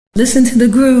Listen to the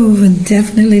groove and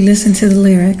definitely listen to the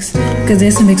lyrics, because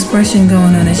there's some expression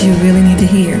going on that you really need to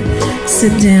hear.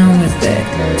 Sit down with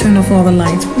that. Turn off all the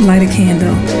lights. Light a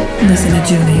candle. Listen to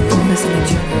June April. Listen to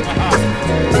June April.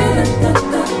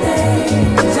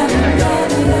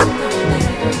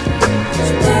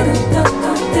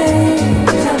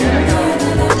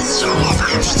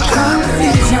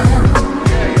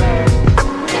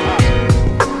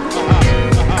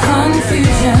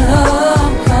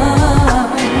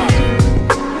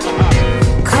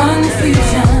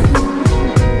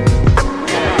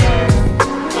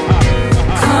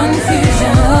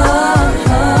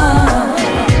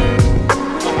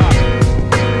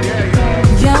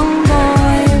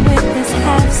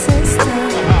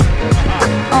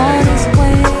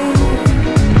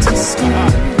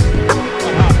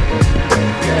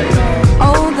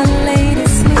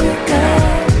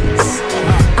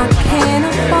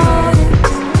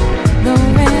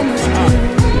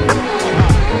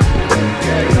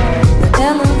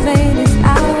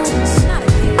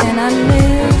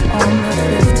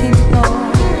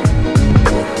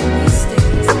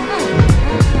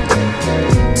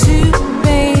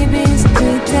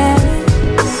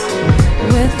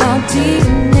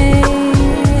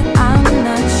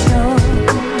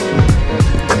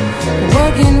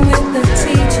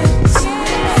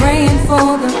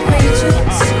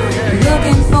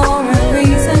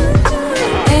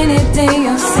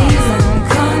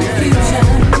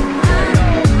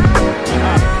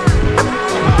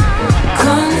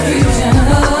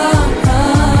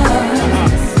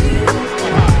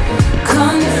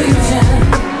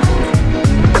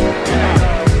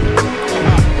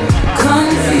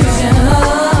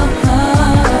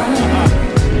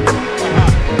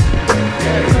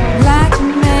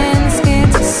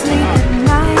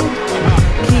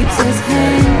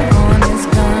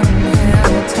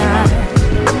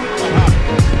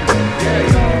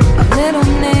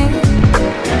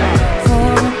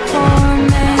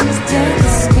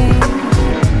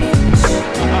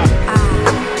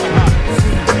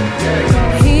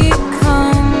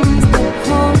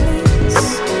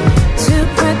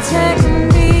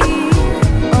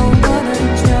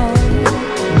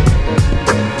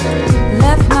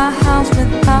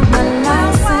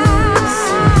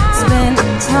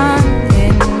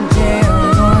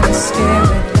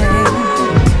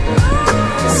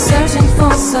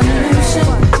 Solution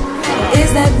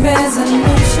is that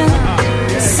resolution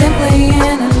simply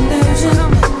in a